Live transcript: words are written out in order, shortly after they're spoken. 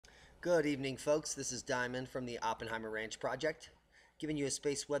Good evening, folks. This is Diamond from the Oppenheimer Ranch Project, giving you a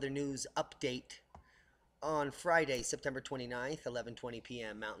space weather news update on Friday, September 29th, 11:20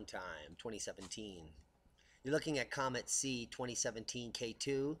 p.m. Mountain Time, 2017. You're looking at Comet C 2017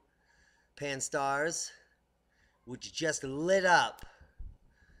 K2 PANSTARRS, which just lit up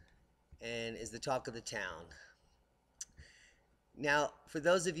and is the talk of the town. Now, for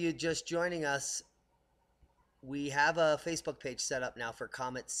those of you just joining us, we have a Facebook page set up now for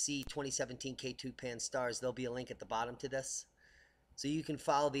Comet C 2017 K2 PANSTARRS. There'll be a link at the bottom to this, so you can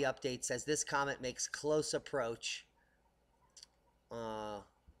follow the updates as this comet makes close approach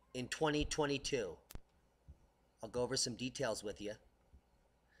in 2022. I'll go over some details with you.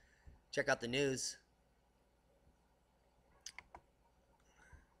 Check out the news.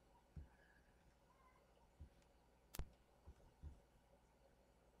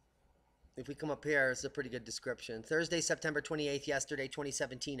 If we come up here, it's a pretty good description. Thursday, September 28th, yesterday,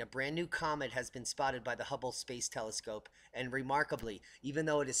 2017, a brand new comet has been spotted by the Hubble Space Telescope. And remarkably, even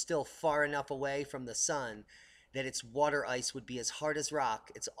though it is still far enough away from the sun that its water ice would be as hard as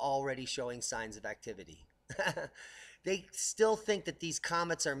rock, it's already showing signs of activity. They still think that these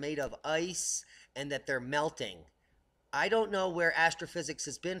comets are made of ice and that they're melting. I don't know where astrophysics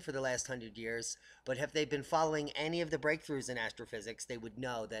has been for the last 100 years, but if they've been following any of the breakthroughs in astrophysics, they would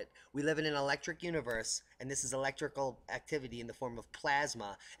know that we live in an electric universe, and this is electrical activity in the form of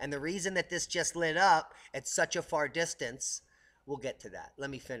plasma. And the reason that this just lit up at such a far distance, we'll get to that.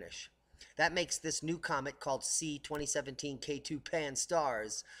 Let me finish. That makes this new comet called C 2017 K2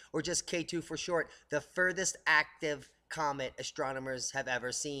 PANSTARRS, or just K2 for short, the furthest active comet astronomers have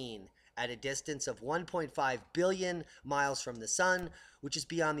ever seen, at a distance of 1.5 billion miles from the sun, which is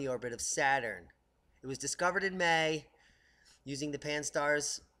beyond the orbit of Saturn. It was discovered in May using the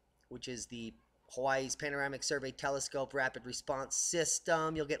PANSTARRS, which is the Hawaii's Panoramic Survey Telescope Rapid Response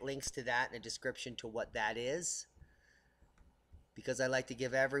System. You'll get links to that and a description to what that is, because I like to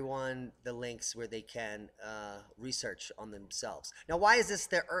give everyone the links where they can research on themselves. Now, why is this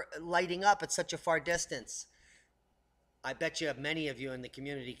lighting up at such a far distance? I bet you many of you in the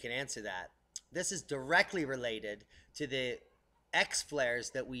community can answer that. This is directly related to the X flares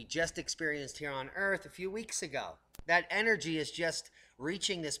that we just experienced here on Earth a few weeks ago. That energy is just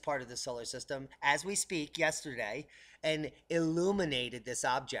reaching this part of the solar system as we speak yesterday and illuminated this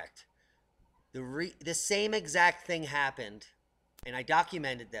object. The same exact thing happened, and I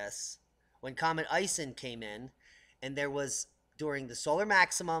documented this, when Comet Ison came in, and there was during the solar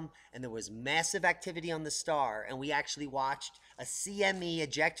maximum, and there was massive activity on the star, and we actually watched a CME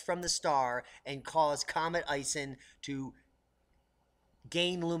eject from the star and cause Comet Ison to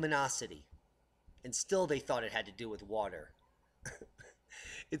gain luminosity. And still they thought it had to do with water.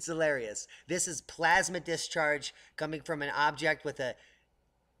 It's hilarious. This is plasma discharge coming from an object with a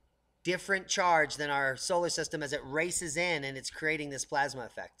different charge than our solar system as it races in, and it's creating this plasma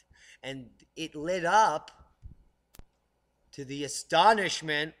effect. And it lit up to the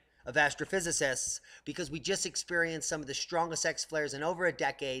astonishment of astrophysicists, because we just experienced some of the strongest X flares in over a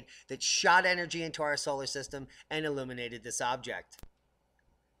decade that shot energy into our solar system and illuminated this object.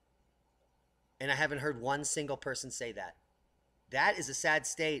 And I haven't heard one single person say that. That is a sad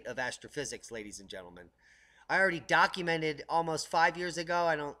state of astrophysics, ladies and gentlemen. I already documented almost 5 years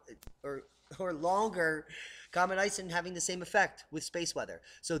ago, or longer, Comet Ison having the same effect with space weather.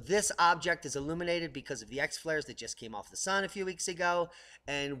 So this object is illuminated because of the X flares that just came off the sun a few weeks ago,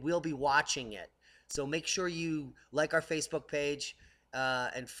 and we'll be watching it. So make sure you like our Facebook page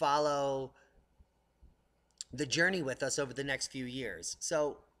and follow the journey with us over the next few years.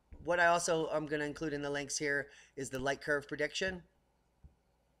 So what I also am going to include in the links here is the light curve prediction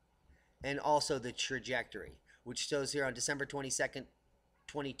and also the trajectory, which shows here on December 22nd,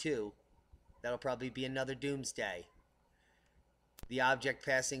 22. That'll probably be another doomsday. The object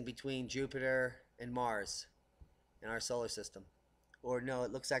passing between Jupiter and Mars in our solar system. Or no,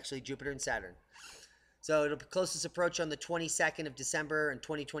 it looks actually Jupiter and Saturn. So it'll be closest approach on the 22nd of December in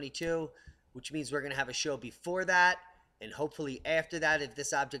 2022, which means we're going to have a show before that, and hopefully after that, if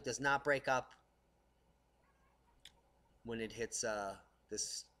this object does not break up when it hits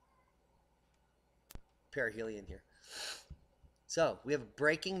this perihelion here. So we have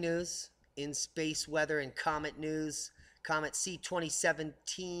breaking news in space weather and comet news. Comet C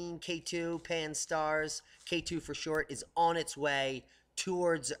 2017 K2 PANSTARRS, K2 for short, is on its way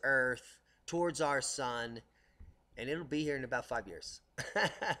towards Earth, towards our sun, and it'll be here in about 5 years.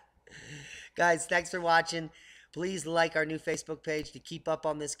 Guys, thanks for watching. Please like our new Facebook page to keep up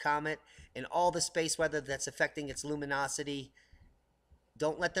on this comet and all the space weather that's affecting its luminosity.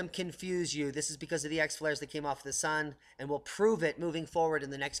 Don't let them confuse you. This is because of the X flares that came off the sun, and we'll prove it moving forward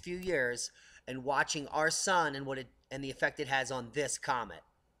in the next few years and watching our sun and the effect it has on this comet.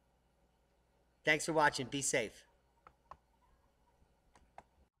 Thanks for watching. Be safe.